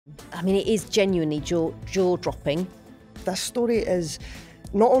I mean, it is genuinely jaw-dropping. This story is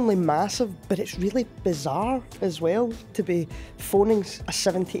not only massive, but it's really bizarre as well, to be phoning a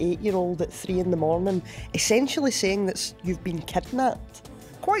 78-year-old at 3 a.m, essentially saying that you've been kidnapped.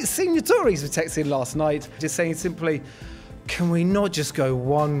 Quite senior Tories were texting last night, just saying simply, can we not just go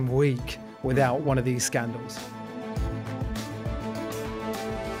 1 week without one of these scandals?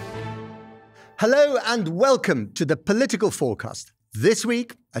 Hello and welcome to the Political Fourcast. This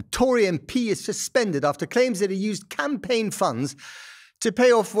week, a Tory MP is suspended after claims that he used campaign funds to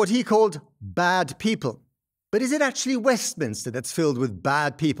pay off what he called bad people. But is it actually Westminster that's filled with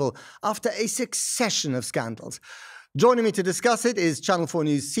bad people after a succession of scandals? Joining me to discuss it is Channel 4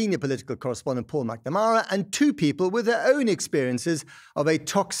 News senior political correspondent Paul McNamara and two people with their own experiences of a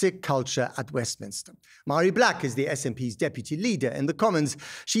toxic culture at Westminster. Mhairi Black is the SNP's deputy leader in the Commons.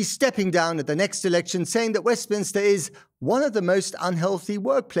 She's stepping down at the next election, saying that Westminster is one of the most unhealthy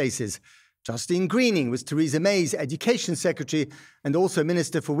workplaces. Justine Greening was Theresa May's Education Secretary and also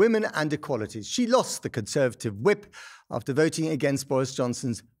Minister for Women and Equalities. She lost the Conservative whip after voting against Boris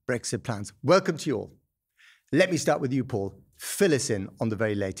Johnson's Brexit plans. Welcome to you all. Let me start with you, Paul. Fill us in on the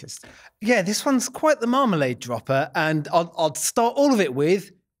very latest. Yeah, this one's quite the marmalade dropper, and I'll start all of it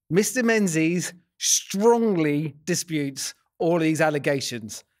with Mr. Menzies strongly disputes all of these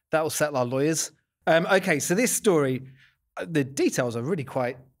allegations. That will settle our lawyers. Okay, so this story, the details are really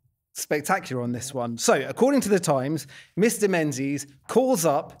quite spectacular on this one. So, according to the Times, Mr. Menzies calls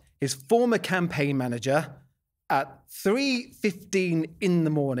up his former campaign manager at 3:15 in the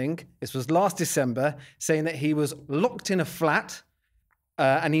morning. This was last December, saying that he was locked in a flat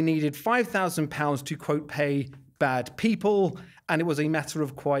and he needed £5,000 to, quote, pay bad people. And it was a matter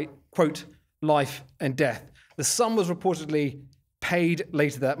of, quote, life and death. The sum was reportedly paid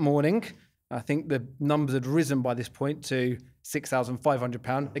later that morning. I think the numbers had risen by this point to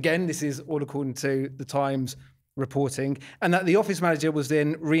 £6,500. Again, this is all according to the Times reporting, and that the office manager was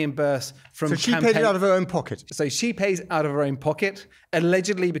then reimbursed from So she paid it out of her own pocket? So she pays out of her own pocket,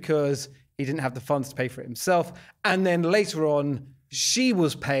 allegedly because he didn't have the funds to pay for it himself. And then later on, she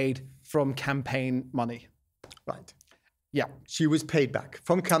was paid from campaign money. Right. Yeah. She was paid back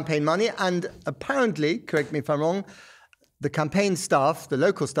from campaign money, and apparently, correct me if I'm wrong, the campaign staff, the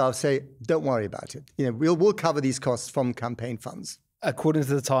local staff say, don't worry about it. You know, we'll cover these costs from campaign funds. According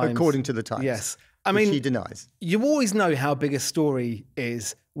to the Times. According to the Times. Yes. I mean, he denies. You always know how big a story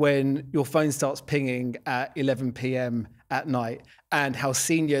is when your phone starts pinging at 11 p.m. at night and how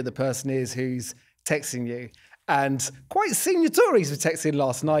senior the person is who's texting you. And quite senior Tories were texting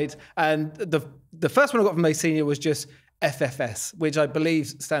last night. And the first one I got from those senior was just FFS, which I believe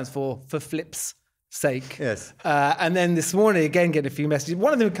stands for flip's sake. Yes. And then this morning, again, getting a few messages.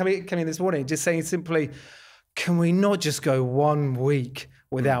 One of them coming in this morning, just saying simply, can we not just go 1 week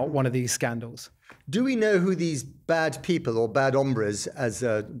without one of these scandals? Do we know who these bad people, or bad hombres, as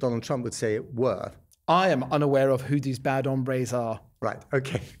Donald Trump would say, were? I am unaware of who these bad hombres are. Right.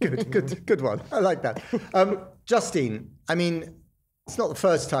 Okay. Good one. I like that. Justine, I mean, it's not the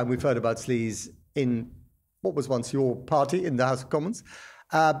first time we've heard about sleaze in what was once your party in the House of Commons.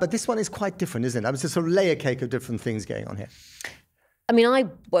 But this one is quite different, isn't it? It's a sort of layer cake of different things going on here. I mean, I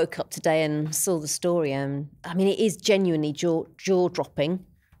woke up today and saw the story, and I mean, it is genuinely jaw-dropping.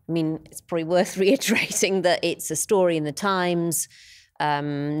 I mean, it's probably worth reiterating that it's a story in the Times.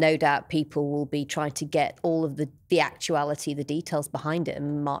 No doubt people will be trying to get all of the actuality, the details behind it.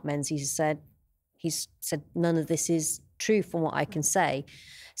 And Mark Menzies he's said none of this is true from what I can say.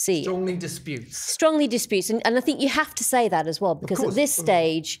 Strongly disputes. Strongly disputes. And I think you have to say that as well, because at this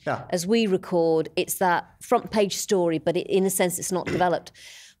stage, as we record, it's that front page story, but in a sense, it's not developed.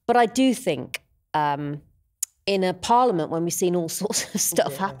 But I do think in a parliament, when we've seen all sorts of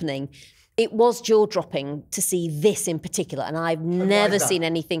stuff happening, it was jaw-dropping to see this in particular. And I've never seen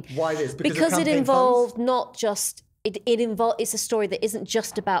anything. Why this? Because it involved not just, it's a story that isn't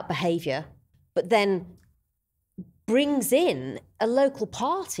just about behaviour, but then brings in a local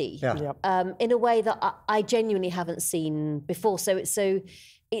party in a way that I genuinely haven't seen before. So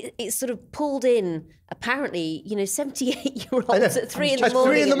it's sort of pulled in, apparently, 78-year-olds at 3 in the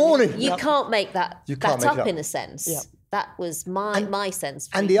morning. 3 in the morning. You can't make that up in a sense. Yeah. That was my sense.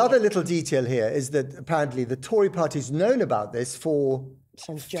 And the other little detail here is that apparently the Tory party's known about this for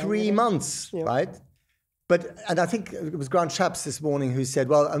 3 months, right? And I think it was Grant Shapps this morning who said,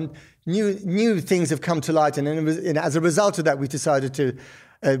 well, new things have come to light, and as a result of that, we decided to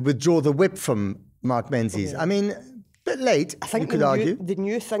withdraw the whip from Mark Menzies. I mean, a bit late, I think you could argue. The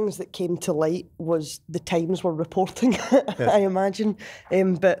new things that came to light was the Times were reporting, I imagine.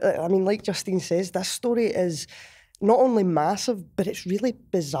 But, I mean, like Justine says, this story is not only massive, but it's really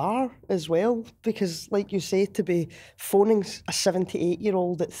bizarre as well. Because, like you say, to be phoning a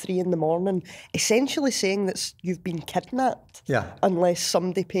 78-year-old at 3 a.m, essentially saying that you've been kidnapped, unless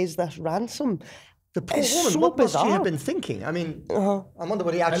somebody pays this ransom. The poor It's woman, so what must she bizarre. have been thinking? I mean, I wonder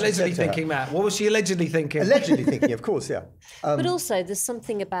what he actually Allegedly said to her. thinking, Matt. What was she allegedly thinking? Allegedly thinking, of course, yeah. But also, there's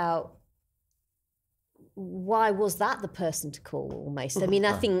something about why was that the person to call almost? I mean,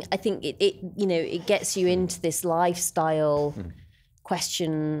 I think it gets you into this lifestyle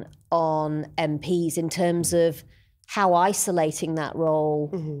question on MPs in terms of how isolating that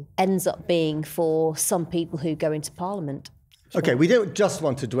role ends up being for some people who go into Parliament. Okay, we don't just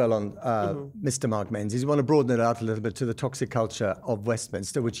want to dwell on Mr. Mark Menzies. We want to broaden it out a little bit to the toxic culture of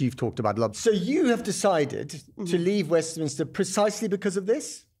Westminster, which you've talked about a lot. So you have decided to leave Westminster precisely because of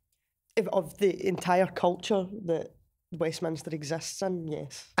this? Of the entire culture that Westminster exists in,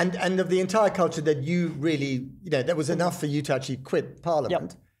 yes. And of the entire culture that you really, that was enough for you to actually quit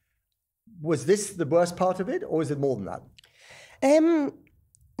Parliament. Yep. Was this the worst part of it, or is it more than that?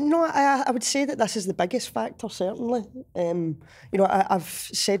 No, I would say that this is the biggest factor, certainly. I've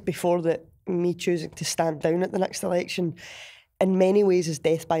said before that me choosing to stand down at the next election in many ways is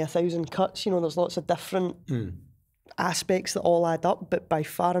death by 1,000 cuts. There's lots of different aspects that all add up, but by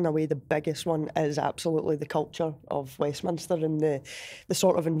far and away the biggest one is absolutely the culture of Westminster and the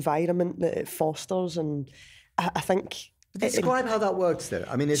sort of environment that it fosters. And I think... Describe how that works, though.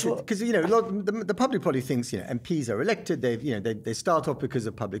 I mean, because the public probably thinks MPs are elected. They start off because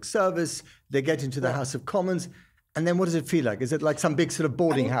of public service. They get into the House of Commons, and then what does it feel like? Is it like some big sort of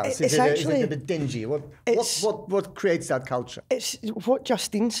boarding house? Is it a bit dingy? What creates that culture? It's what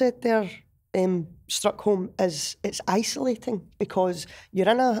Justine said there. Struck home is it's isolating because you're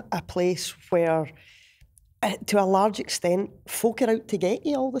in a place where, to a large extent, folk are out to get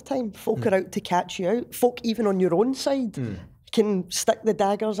you all the time. Folk are out to catch you out. Folk, even on your own side, can stick the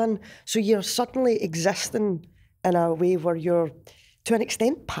daggers in. So you're suddenly existing in a way where you're, to an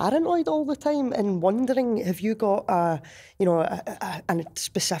extent, paranoid all the time and wondering, have you got a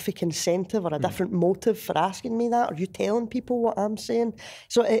specific incentive or a different motive for asking me that? Are you telling people what I'm saying?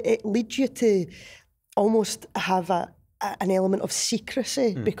 So it leads you to almost have an element of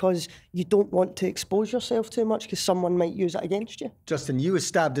secrecy because you don't want to expose yourself too much because someone might use it against you. Justin, you were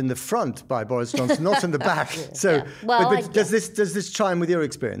stabbed in the front by Boris Johnson, not in the back. So, but does this chime with your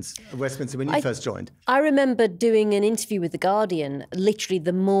experience of Westminster when you first joined? I remember doing an interview with The Guardian literally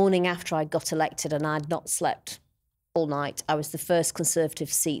the morning after I got elected, and I'd not slept all night. I was the first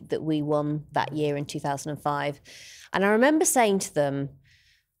Conservative seat that we won that year in 2005. And I remember saying to them,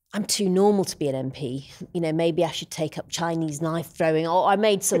 I'm too normal to be an MP. Maybe I should take up Chinese knife throwing. Or I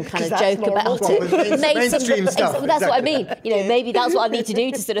made some kind of joke about it. Mainstream stuff. That's what I mean. Maybe that's what I need to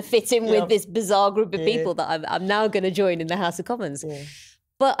do to sort of fit in with this bizarre group of people that I'm now going to join in the House of Commons. Yeah.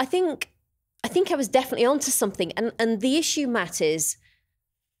 But I think I was definitely onto something. And the issue, Matt, is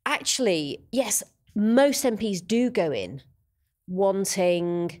actually, yes, most MPs do go in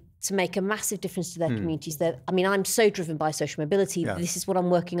wanting to make a massive difference to their communities. I'm so driven by social mobility. Yeah. This is what I'm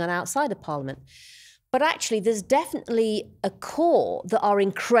working on outside of Parliament. But actually, there's definitely a core that are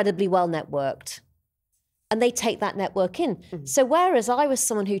incredibly well networked. And they take that network in. So whereas I was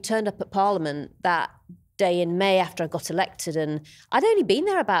someone who turned up at Parliament that day in May after I got elected, and I'd only been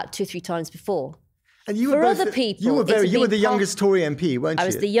there about 2 or 3 times before. And you were other people, you were the youngest Tory MP, weren't you? I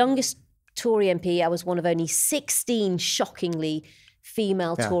was the youngest Tory MP. I was one of only 16, shockingly,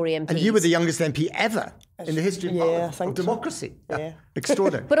 female Tory MPs. And you were the youngest MP ever in the history of democracy. So. Yeah.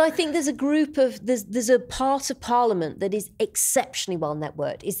 Extraordinary. But I think there's a part of Parliament that is exceptionally well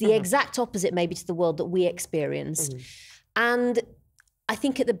networked. It's the exact opposite maybe to the world that we experience. And I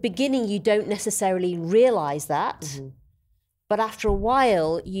think at the beginning you don't necessarily realise that. But after a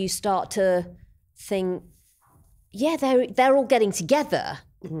while you start to think, yeah, they're all getting together.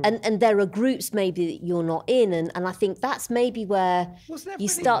 And there are groups maybe that you're not in, and I think that's maybe where you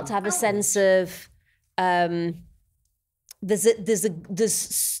start to have a sense of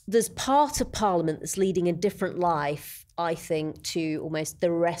there's part of Parliament that's leading a different life, I think, to almost the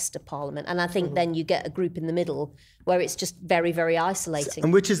rest of Parliament, and I think then you get a group in the middle where it's just very, very isolating.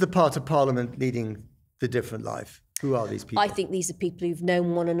 And which is the part of Parliament leading the different life? Who are these people? I think these are people who've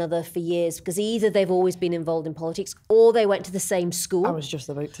known one another for years because either they've always been involved in politics or they went to the same school. I was just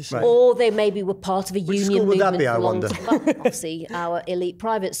about to say. Right. Or they maybe were part of a union movement. Which school would that be, I wonder? Obviously, our elite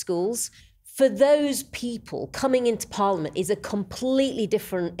private schools. For those people, coming into Parliament is a completely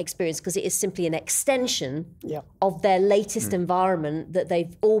different experience because it is simply an extension of their latest environment that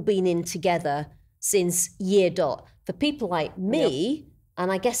they've all been in together since year dot. For people like me,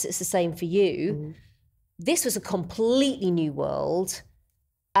 and I guess it's the same for you, this was a completely new world.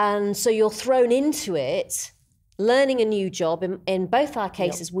 And so you're thrown into it, learning a new job. In both our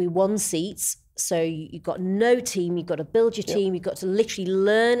cases, we won seats. So you've got no team, you've got to build your team, you've got to literally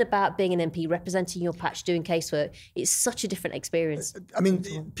learn about being an MP, representing your patch, doing casework. It's such a different experience. I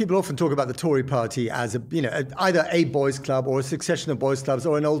mean, people often talk about the Tory party as either a boys' club or a succession of boys' clubs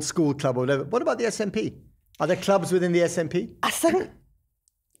or an old school club or whatever. What about the SNP? Are there clubs within the SNP? I think,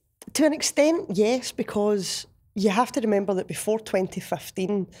 to an extent, yes, because you have to remember that before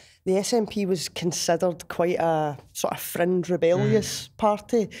 2015, the SNP was considered quite a sort of fringe rebellious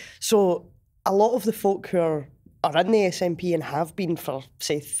party. So a lot of the folk who are in the SNP and have been for,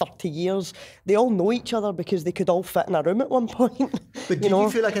 say, 30 years, they all know each other because they could all fit in a room at one point. But did you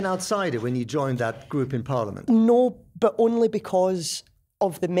feel like an outsider when you joined that group in Parliament? No, but only because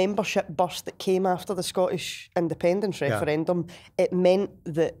of the membership burst that came after the Scottish independence referendum. It meant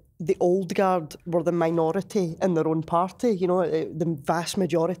that the old guard were the minority in their own party. The vast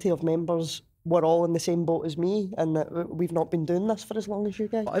majority of members were all in the same boat as me, and that we've not been doing this for as long as you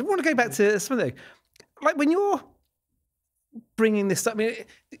guys. I want to go back to something. Like when you're bringing this up, I mean,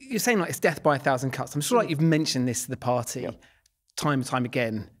 you're saying like it's death by 1,000 cuts. I'm sure like you've mentioned this to the party time and time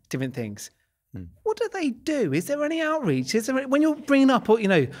again, different things. What do they do? Is there any outreach? Is there when you're bringing up,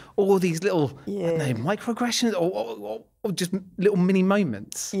 all these little microaggressions or just little mini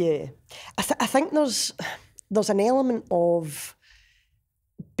moments? Yeah, I think there's an element of,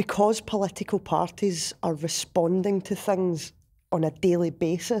 because political parties are responding to things on a daily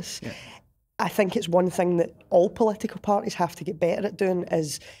basis, I think it's one thing that all political parties have to get better at doing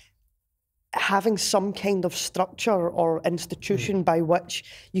is having some kind of structure or institution by which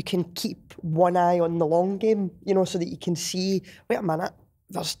you can keep one eye on the long game, so that you can see, wait a minute,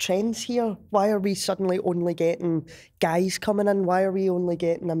 there's trends here. Why are we suddenly only getting guys coming in? Why are we only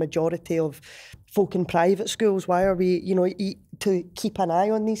getting a majority of folk in private schools? Why are we, to keep an eye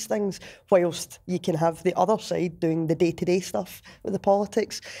on these things whilst you can have the other side doing the day-to-day stuff with the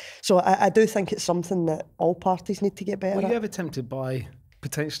politics. So I do think it's something that all parties need to get better at. Were you ever tempted by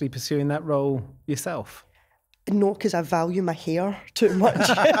potentially pursuing that role yourself? No, because I value my hair too much.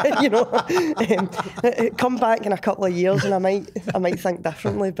 Come back in a couple of years and I might think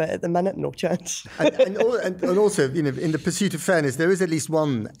differently, but at the minute, no chance. and also, in the pursuit of fairness, there is at least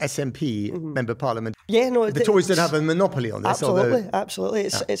one SNP member of Parliament. Yeah, no, the Tories don't have a monopoly on this. Absolutely.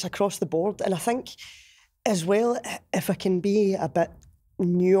 It's across the board, and I think as well, if I can be a bit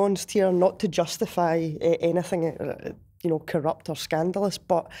nuanced here, not to justify anything, corrupt or scandalous,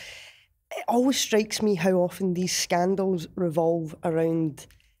 but it always strikes me how often these scandals revolve around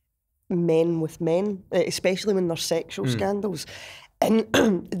men with men, especially when they're sexual scandals. And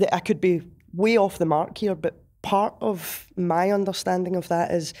I could be way off the mark here, but part of my understanding of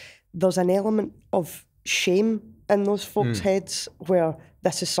that is there's an element of shame in those folks' heads where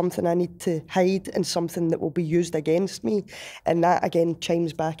this is something I need to hide and something that will be used against me. And that, again,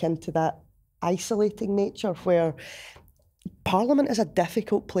 chimes back into that isolating nature where Parliament is a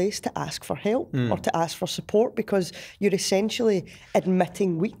difficult place to ask for help or to ask for support, because you're essentially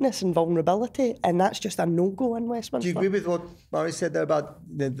admitting weakness and vulnerability, and that's just a no-go in Westminster. Do you agree with what Mari said there about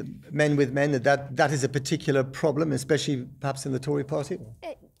the men with men, that is a particular problem, especially perhaps in the Tory party?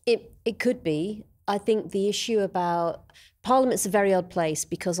 It could be. I think the issue about Parliament's a very odd place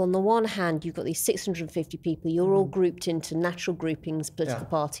because on the one hand, you've got these 650 people, you're all grouped into natural groupings, political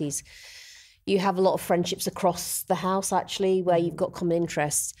parties. You have a lot of friendships across the House, actually, where you've got common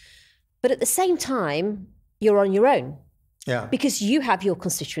interests. But at the same time, you're on your own. Yeah. Because you have your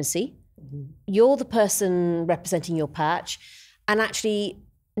constituency. You're the person representing your patch. And actually,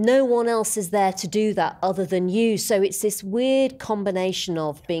 no one else is there to do that other than you. So it's this weird combination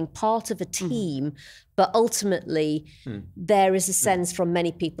of being part of a team, but ultimately there is a sense from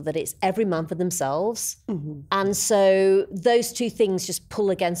many people that it's every man for themselves. And so those two things just pull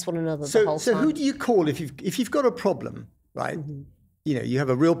against one another the whole time. So who do you call if you've got a problem, right? You have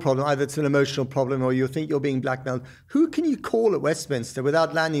a real problem, either it's an emotional problem or you think you're being blackmailed. Who can you call at Westminster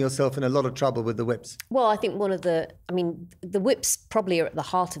without landing yourself in a lot of trouble with the whips? Well, I think the whips probably are at the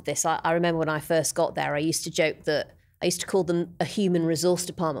heart of this. I remember when I first got there, I used to joke that I used to call them a human resource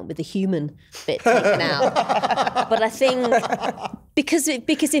department with the human bit taken out. But I think because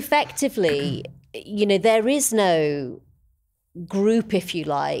effectively, there is no group, if you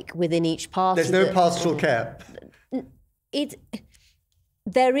like, within each party. There's no pastoral care.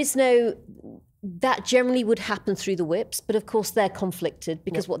 There is no, that generally would happen through the whips, but of course they're conflicted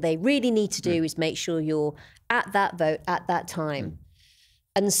because what they really need to do is make sure you're at that vote at that time.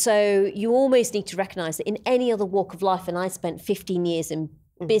 And so you almost need to recognise that in any other walk of life, and I spent 15 years in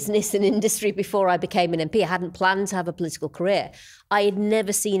business and industry before I became an MP. I hadn't planned to have a political career. I had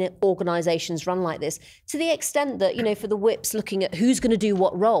never seen organisations run like this, to the extent that, you know, for the whips looking at who's going to do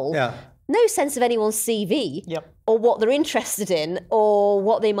what role, no sense of anyone's CV or what they're interested in or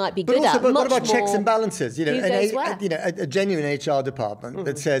what they might be good at. But what about checks and balances? You know, a genuine HR department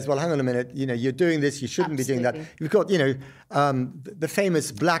that says, well, hang on a minute, you know, you're doing this, you shouldn't be doing that. You've got, you know, the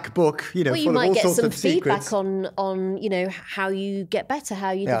famous black book, you know, full of all sorts of secrets. You might get some feedback on, you know, how you get better,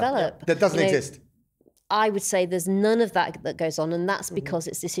 how you develop. That doesn't exist. I would say there's none of that goes on, and that's because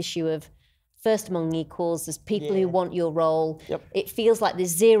it's this issue of first among equals. There's people who want your role. It feels like this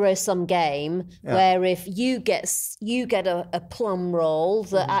zero-sum game where if you get a plum role,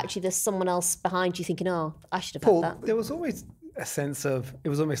 that actually there's someone else behind you thinking, oh, I should have had that. There was always a sense of, it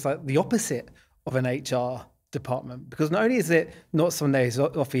was almost like the opposite of an HR department, because not only is it not someone there who's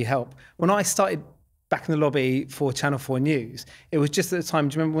offer you help. When I started back in the lobby for Channel 4 News, it was just at the time,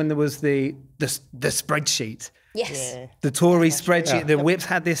 do you remember when there was the spreadsheet? Yes. The Tory spreadsheet, the whips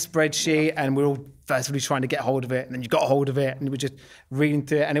had this spreadsheet and we were all firstly trying to get hold of it, and then you got hold of it and you were just reading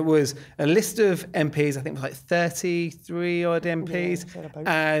through it, and it was a list of MPs, I think it was like 33 odd MPs,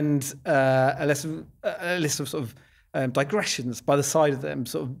 and a list of sort of digressions by the side of them,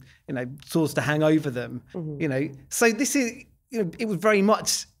 sort of, you know, swords to hang over them, you know. So this is, you know, it was very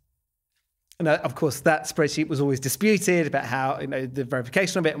much, and of course, that spreadsheet was always disputed about how, you know, the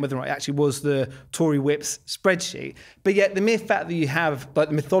verification of it and whether or not it actually was the Tory whip's spreadsheet. But yet the mere fact that you have like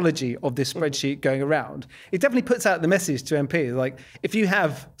the mythology of this spreadsheet going around, it definitely puts out the message to MPs. Like, if you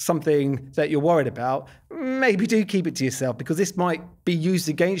have something that you're worried about, maybe do keep it to yourself, because this might be used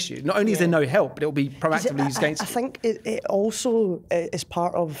against you. Not only is there no help, but it will be proactively used against you. I think it also is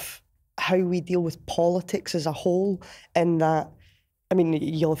part of how we deal with politics as a whole, in that, I mean,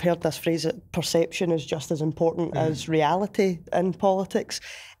 you'll have heard this phrase that perception is just as important as reality in politics.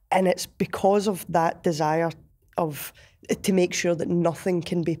 And it's because of that desire to make sure that nothing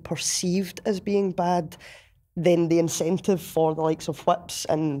can be perceived as being bad, then the incentive for the likes of whips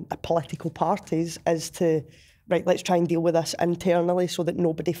and political parties is to, right, let's try and deal with this internally so that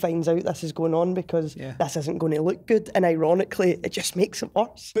nobody finds out this is going on, because this isn't going to look good. And ironically, it just makes it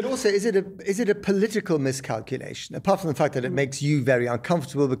worse. But also, is it a political miscalculation? Apart from the fact that it makes you very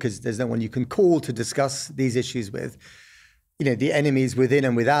uncomfortable because there's no one you can call to discuss these issues with. You know, the enemies within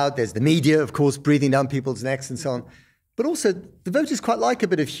and without. There's the media, of course, breathing down people's necks and so on. But also, the voters quite like a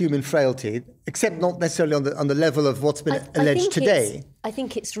bit of human frailty, except not necessarily on the level of what's been alleged today. I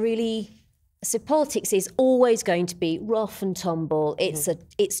think it's really... So politics is always going to be rough and tumble.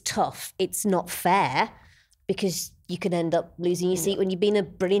 It's tough. It's not fair, because you can end up losing your seat when you've been a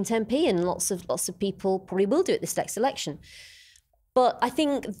brilliant MP, and lots of people probably will do it this next election. But I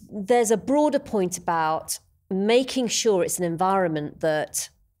think there's a broader point about making sure it's an environment that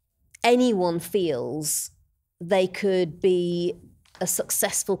anyone feels they could be a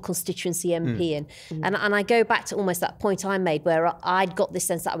successful constituency MP in. And I go back to almost that point I made where I'd got this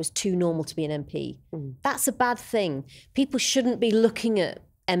sense that I was too normal to be an MP. That's a bad thing. People shouldn't be looking at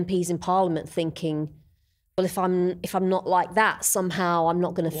MPs in Parliament thinking, well, if I'm not like that, somehow I'm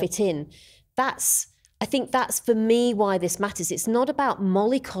not going to fit in. I think that's, for me, why this matters. It's not about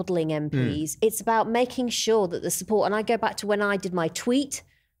mollycoddling MPs. It's about making sure that the support, and I go back to when I did my tweet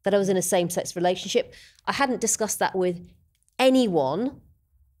that I was in a same-sex relationship. I hadn't discussed that with anyone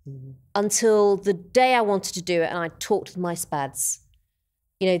until the day I wanted to do it, and I talked with my spads.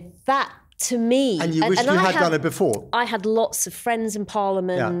 You know, that to me... And you wished you had done it before. I had lots of friends in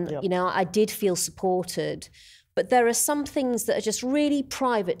Parliament. You know, I did feel supported. But there are some things that are just really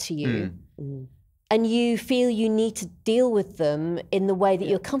private to you. And you feel you need to deal with them in the way that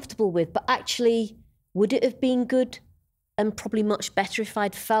you're comfortable with. But actually, would it have been good and probably much better if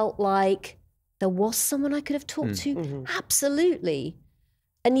I'd felt like there was someone I could have talked to? Absolutely.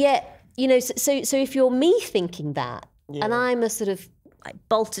 And yet, you know, so if you're me thinking that, and I'm a sort of like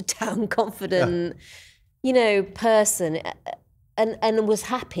bolted down, confident, you know, person, and was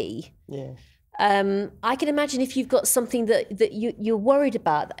happy, I can imagine if you've got something that you're worried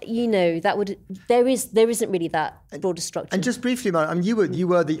about, you know, there isn't really that broader structure. And just briefly, Mara, you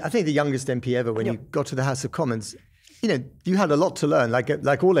were I think the youngest MP ever when you got to the House of Commons. You know, you had a lot to learn, like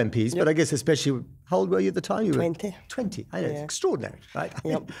all MPs, but I guess especially, how old were you at the time? You were 20. 20. I know, it's extraordinary, right?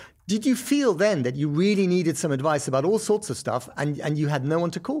 Did you feel then that you really needed some advice about all sorts of stuff, and you had no one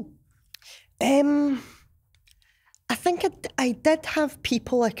to call? I think I did have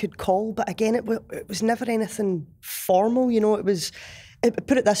people I could call, but again, it was never anything formal. You know,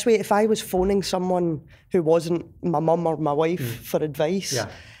 put it this way, if I was phoning someone who wasn't my mum or my wife for advice,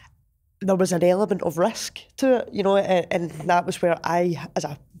 there was an element of risk to it, you know, and that was where I,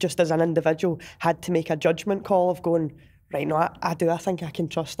 just as an individual, had to make a judgment call of going, right, no, I think I can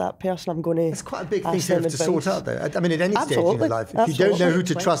trust that person. I'm going to. It's quite a big thing to have to sort out, though. I mean, at any stage in your life, if you don't know who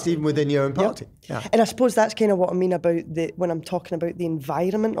to trust, even within your own party. Yeah. And I suppose that's kind of what I mean about when I'm talking about the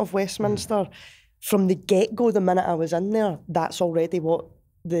environment of Westminster. From the get-go, the minute I was in there, that's already what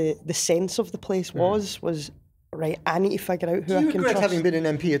the sense of the place was, right, I need to figure out who I can trust. Do you regret having been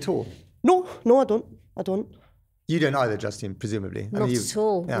an MP at all? No, I don't. You don't either, Justine, presumably. Not at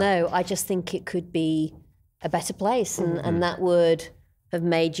all. Yeah. No, I just think it could be a better place, and that would have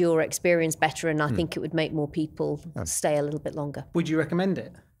made your experience better, and I think it would make more people stay a little bit longer. Would you recommend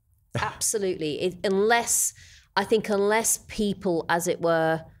it? Absolutely. Unless people, as it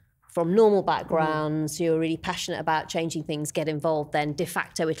were, from normal backgrounds who are really passionate about changing things get involved, then de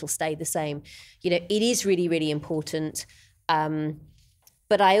facto it'll stay the same. You know, it is really, really important.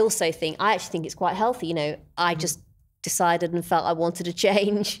 But I actually think it's quite healthy. You know, I just decided and felt I wanted to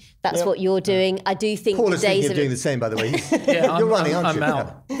change. That's what you're doing. I do think Paul the is days of doing the same, by the way. You're running, aren't you?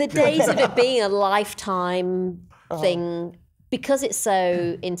 Out. The days of it being a lifetime thing, because it's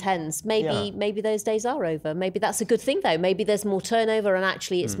so intense, maybe those days are over. Maybe that's a good thing, though. Maybe there's more turnover and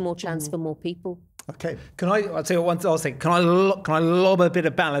actually it's more chance for more people. Okay. I'll tell you one thing. Can I lob a bit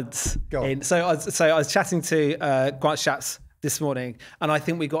of balance in? So I was chatting to Grant Shapps this morning, and I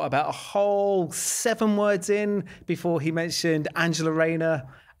think we got about a whole 7 words in before he mentioned Angela Rayner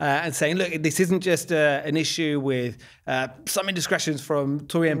and saying, look, this isn't just an issue with some indiscretions from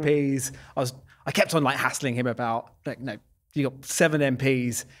Tory MPs. I kept on hassling him about, no, you got 7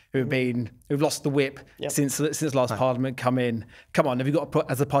 MPs who've lost the whip since last Parliament come in. Come on, have you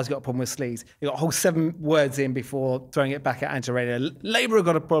got, as the party's got a problem with sleaze? You got a whole 7 words in before throwing it back at Angela Rayner. Labour have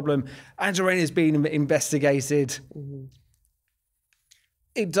got a problem. Angela Rayner's been investigated.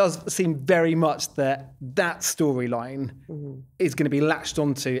 It does seem very much that storyline is going to be latched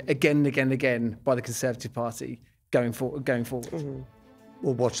onto again and again and again by the Conservative Party going forward.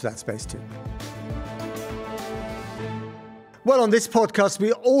 We'll watch that space too. Well, on this podcast,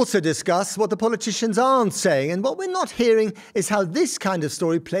 we also discuss what the politicians aren't saying, and what we're not hearing is how this kind of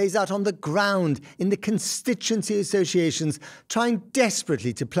story plays out on the ground in the constituency associations trying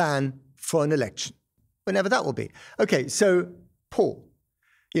desperately to plan for an election, whenever that will be. Okay, so Paul,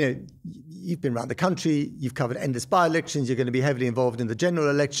 you know, you've been around the country, you've covered endless by-elections, you're going to be heavily involved in the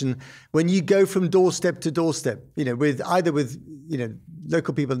general election. When you go from doorstep to doorstep, you know, with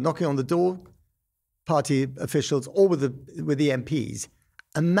local people knocking on the door, party officials, or with the MPs,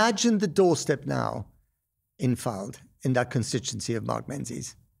 imagine the doorstep now in Fylde, in that constituency of Mark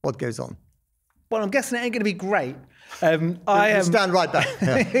Menzies. What goes on? Well, I'm guessing it ain't going to be great. Stand right back.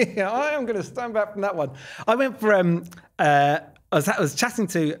 Yeah, I am going to stand back from that one. I went for I was chatting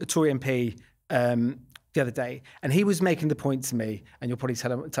to a Tory MP the other day, and he was making the point to me, and you'll probably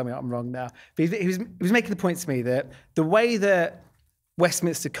tell me I'm wrong now, but he was making the point to me that the way that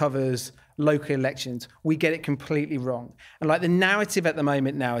Westminster covers local elections, we get it completely wrong. And the narrative at the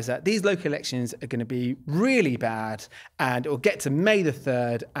moment now is that these local elections are going to be really bad, and it will get to May the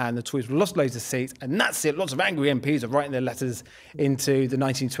 3rd and the Tories will lost loads of seats, and that's it. Lots of angry MPs are writing their letters into the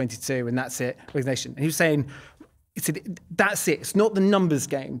 1922, and that's it, resignation. And he was saying, that's it. It's not the numbers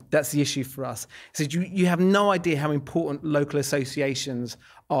game. That's the issue for us. He said, you have no idea how important local associations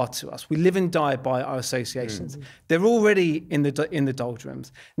are to us. We live and die by our associations. They're already in the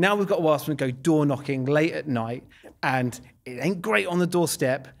doldrums. Now we've got to ask them to go door knocking late at night, and it ain't great on the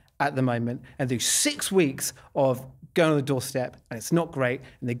doorstep at the moment. And do 6 weeks of going on the doorstep, and it's not great.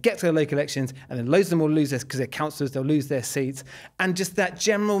 And they get to the local elections, and then loads of them will lose this because they're councillors. They'll lose their seats, and just that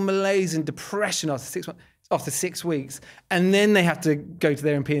general malaise and depression after 6 months. After 6 weeks, and then they have to go to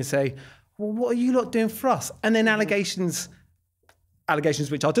their MP and say, well, what are you lot doing for us? And then allegations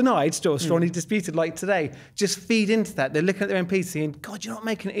which are denied, still strongly disputed like today, just feed into that. They're looking at their MPs saying, God, you're not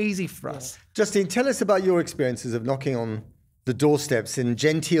making it easy for us. Justine, tell us about your experiences of knocking on the doorsteps in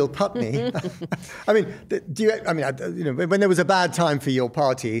genteel Putney. I mean, when there was a bad time for your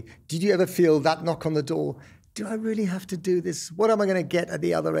party, did you ever feel that knock on the door? Do I really have to do this? What am I going to get at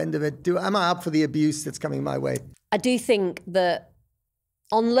the other end of it? Am I up for the abuse that's coming my way? I do think that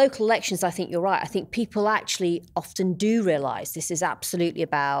on local elections, I think you're right. I think people actually often do realise this is absolutely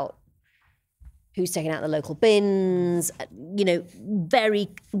about who's taking out the local bins,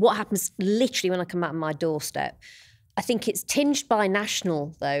 what happens literally when I come out of my doorstep. I think it's tinged by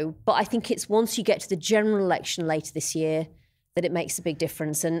national, though, but I think it's once you get to the general election later this year that it makes a big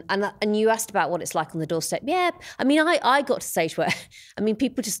difference. And you asked about what it's like on the doorstep. Yeah, I mean, I got to the stage where,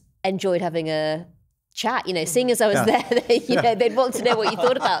 people just enjoyed having a chat, seeing as I was there, they'd want to know what you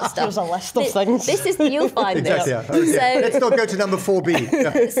thought about stuff. There's a list of things. This is, you'll find Exactly, this. yeah. So, let's not go to number 4B.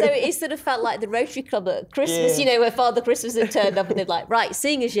 Yeah. so it sort of felt like the Rotary Club at Christmas, where Father Christmas had turned up and they're like, right,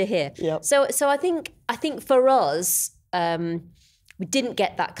 seeing as you're here. Yep. So I think for us, we didn't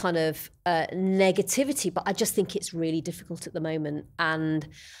get that kind of negativity, but I just think it's really difficult at the moment. And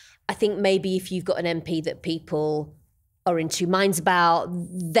I think maybe if you've got an MP that people are in two minds about,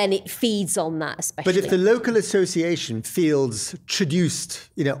 then it feeds on that especially. But if the local association feels traduced,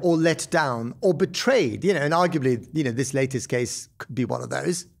 or let down or betrayed, and arguably, this latest case could be one of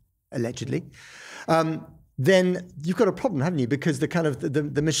those, allegedly, then you've got a problem, haven't you? Because the kind of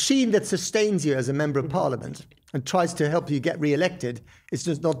the machine that sustains you as a member of parliament and tries to help you get re-elected is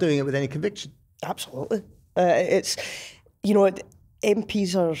just not doing it with any conviction. Absolutely. It's,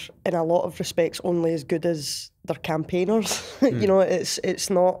 MPs are in a lot of respects only as good as their campaigners.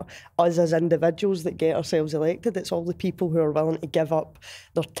 It's not us as individuals that get ourselves elected. It's all the people who are willing to give up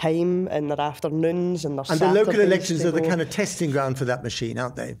their time and their afternoons and their And Saturdays. The local elections are the kind of testing ground for that machine,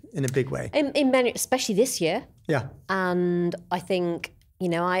 aren't they? In a big way. In many, especially this year. Yeah. And I think,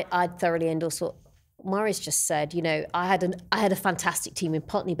 I thoroughly endorse what Murray's just said. I had a fantastic team in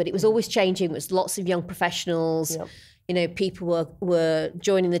Putney, but it was always changing. It was lots of young professionals. Yep. People were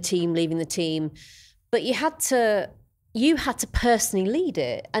joining the team, leaving the team, but you had to personally lead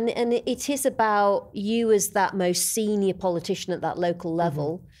it, and it is about you as that most senior politician at that local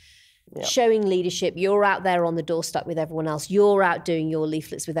level, showing leadership. You're out there on the doorstep with everyone else. You're out doing your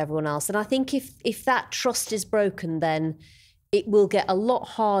leaflets with everyone else, and I think if that trust is broken, then it will get a lot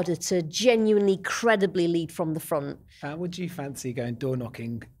harder to genuinely, credibly lead from the front. Would you fancy going door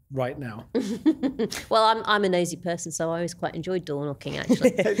knocking right now? Well, I'm a nosy person, so I always quite enjoyed door knocking,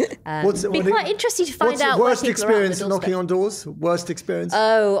 actually. Quite interesting to find out what's the worst where people experience are at the knocking on doors? Worst experience?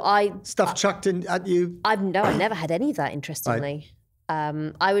 Stuff chucked in at you? I've never had any of that, interestingly. Right.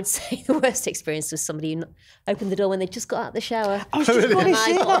 I would say the worst experience was somebody who opened the door when they just got out of the shower. I was just going to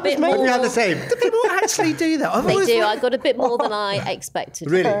say that. We had the same. Do people actually do that? They do. I got a bit more than I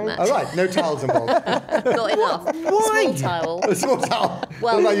expected. Really? From that. All right. No towels involved. Not enough. Why? Small towel. A small towel.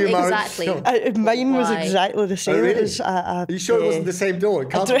 Well, what about you, Maren? exactly. Mine was Why? exactly the same. Oh, really? It was Are you sure it wasn't the same door? It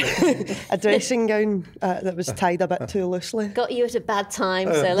can't be. a dressing gown that was tied a bit too loosely. Got you at a bad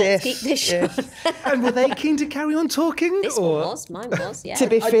time, so let's keep this short. And were they keen to carry on talking? This one was. Mine was, yeah. To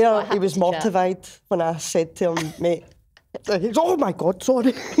be fair, he was to mortified when I said to him, mate, oh my God,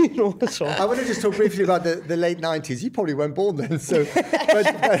 sorry. So. I want to just talk briefly about the late 90s. You probably weren't born then, so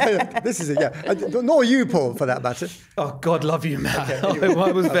but this is it, yeah. Nor you, Paul, for that matter. Oh, God love you, Matt. Okay, anyway.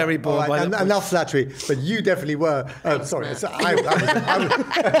 I was very bored by that. Enough flattery, but you definitely were. Sorry,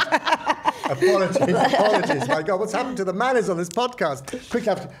 apologies. My God, what's happened to the manners on this podcast? Quickly,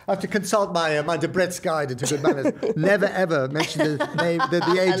 I have to consult my Debrett's guide into good manners. Never ever mention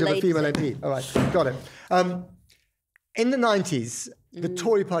the age of a female MP. All right, got it. In the 90s, the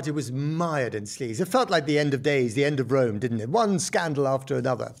Tory party was mired in sleaze. It felt like the end of days, the end of Rome, didn't it? One scandal after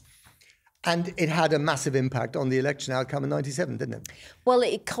another. And it had a massive impact on the election outcome in 97, didn't it? Well,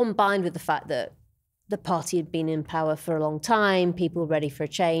 it combined with the fact that the party had been in power for a long time, people were ready for a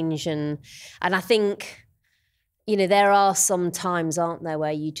change. And I think, there are some times, aren't there,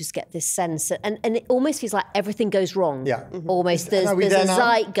 where you just get this sense, and it almost feels like everything goes wrong. Yeah. Almost. There's a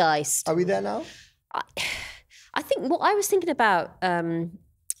zeitgeist. Are we there now? I think what I was thinking about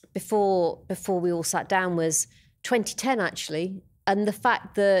before we all sat down was 2010, actually, and the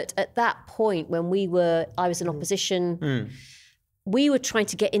fact that at that point when I was in opposition, we were trying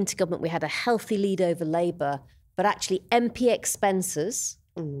to get into government. We had a healthy lead over Labour, but actually MP expenses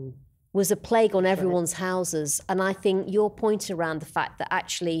was a plague on everyone's houses. And I think your point around the fact that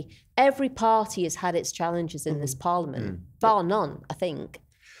actually every party has had its challenges in this parliament, bar none, I think.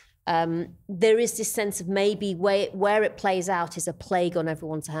 There is this sense of maybe where it plays out is a plague on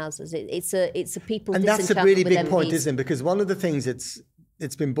everyone's houses. It's a people. And that's a really big point, isn't it? Because one of the things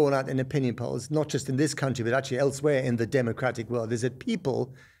it's been borne out in opinion polls, not just in this country, but actually elsewhere in the democratic world, is that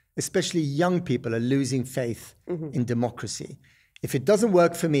people, especially young people, are losing faith in democracy. If it doesn't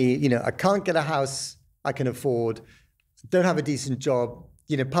work for me, I can't get a house I can afford, don't have a decent job,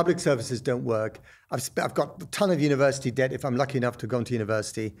 public services don't work. I've got a ton of university debt if I'm lucky enough to go into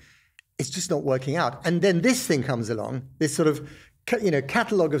university. It's just not working out. And then this thing comes along, this sort of,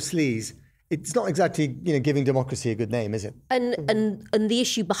 catalogue of sleaze. It's not exactly, giving democracy a good name, is it? And the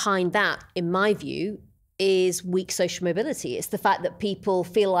issue behind that, in my view, is weak social mobility. It's the fact that people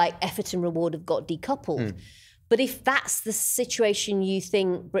feel like effort and reward have got decoupled. But if that's the situation you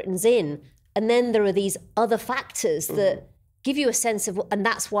think Britain's in, and then there are these other factors that give you a sense of, and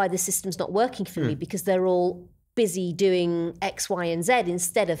that's why the system's not working for me, because they're all busy doing X, Y, and Z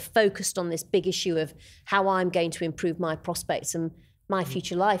instead of focused on this big issue of how I'm going to improve my prospects and my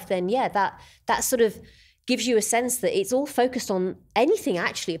future life. Then that sort of gives you a sense that it's all focused on anything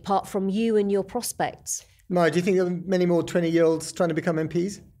actually apart from you and your prospects. Mara, do you think there are many more 20-year-olds trying to become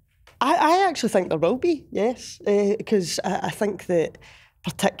MPs? I actually think there will be, yes, because I think that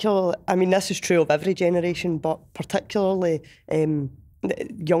particularly, I mean, this is true of every generation, but particularly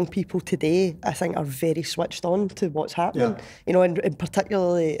young people today, I think, are very switched on to what's happening. Yeah. You know, and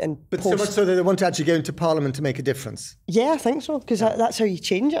particularly in But so much so that they want to actually go into Parliament to make a difference. Yeah, I think so, because that's how you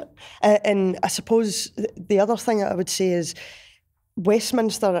change it. And I suppose the other thing that I would say is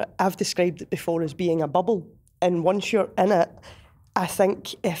Westminster, I've described it before as being a bubble. And once you're in it, I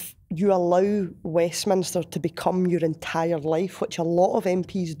think if you allow Westminster to become your entire life, which a lot of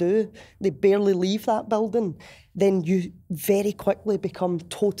MPs do, they barely leave that building, then you very quickly become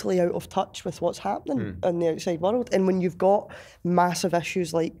totally out of touch with what's happening in the outside world. And when you've got massive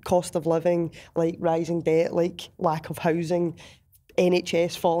issues like cost of living, like rising debt, like lack of housing,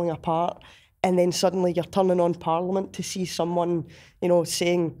 NHS falling apart, and then suddenly you're turning on Parliament to see someone, you know,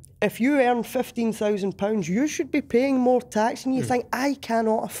 saying, if you earn £15,000, you should be paying more tax. And you think, I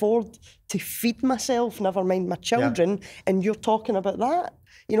cannot afford to feed myself, never mind my children. Yeah. And you're talking about that.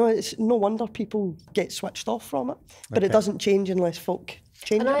 You know, it's no wonder people get switched off from it. But it doesn't change unless folk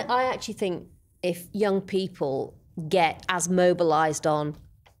change it. And I actually think if young people get as mobilised on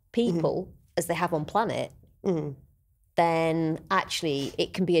people as they have on planet, then actually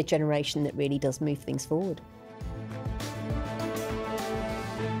it can be a generation that really does move things forward.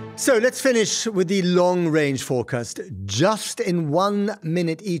 So let's finish with the long-range forecast. Just in 1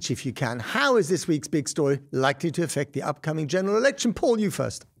 minute each, if you can. How is this week's big story likely to affect the upcoming general election? Paul, you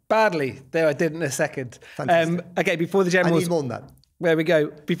first. Badly. There, I did in a second. Fantastic. Okay, before the generals... I need more than that. There we go.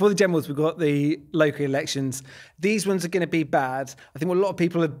 Before the generals, we've got the local elections. These ones are going to be bad. I think what a lot of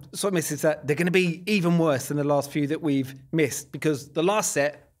people have sort of missed is that they're going to be even worse than the last few that we've missed, because the last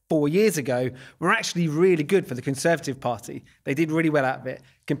set 4 years ago were actually really good for the Conservative Party. They did really well out of it.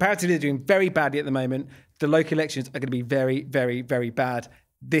 Comparatively, they're doing very badly at the moment. The local elections are going to be very, very, very bad.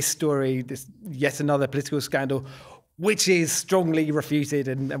 This story, this yet another political scandal, which is strongly refuted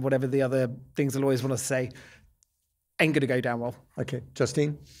and whatever the other things the lawyers want to say, ain't going to go down well. Okay,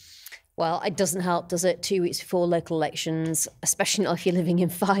 Justine? Well, it doesn't help, does it? 2 weeks before local elections, especially not if you're living in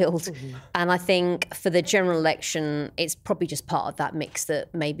Fylde. And I think for the general election, it's probably just part of that mix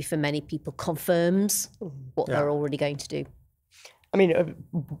that maybe for many people confirms what they're already going to do. I mean,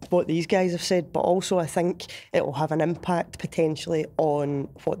 what these guys have said, but also I think it will have an impact potentially on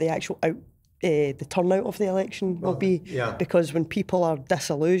what the actual the turnout of the election will be. Yeah. Because when people are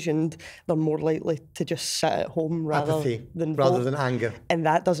disillusioned, they're more likely to just sit at home rather than anger. And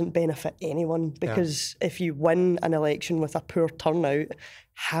that doesn't benefit anyone, because if you win an election with a poor turnout,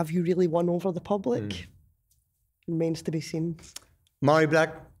 have you really won over the public? Remains to be seen. Mhairi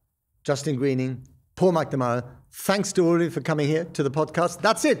Black, Justine Greening, Paul McNamara, thanks to all of you for coming here to the podcast.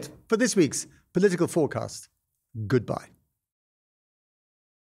 That's it for this week's Political Forecast. Goodbye.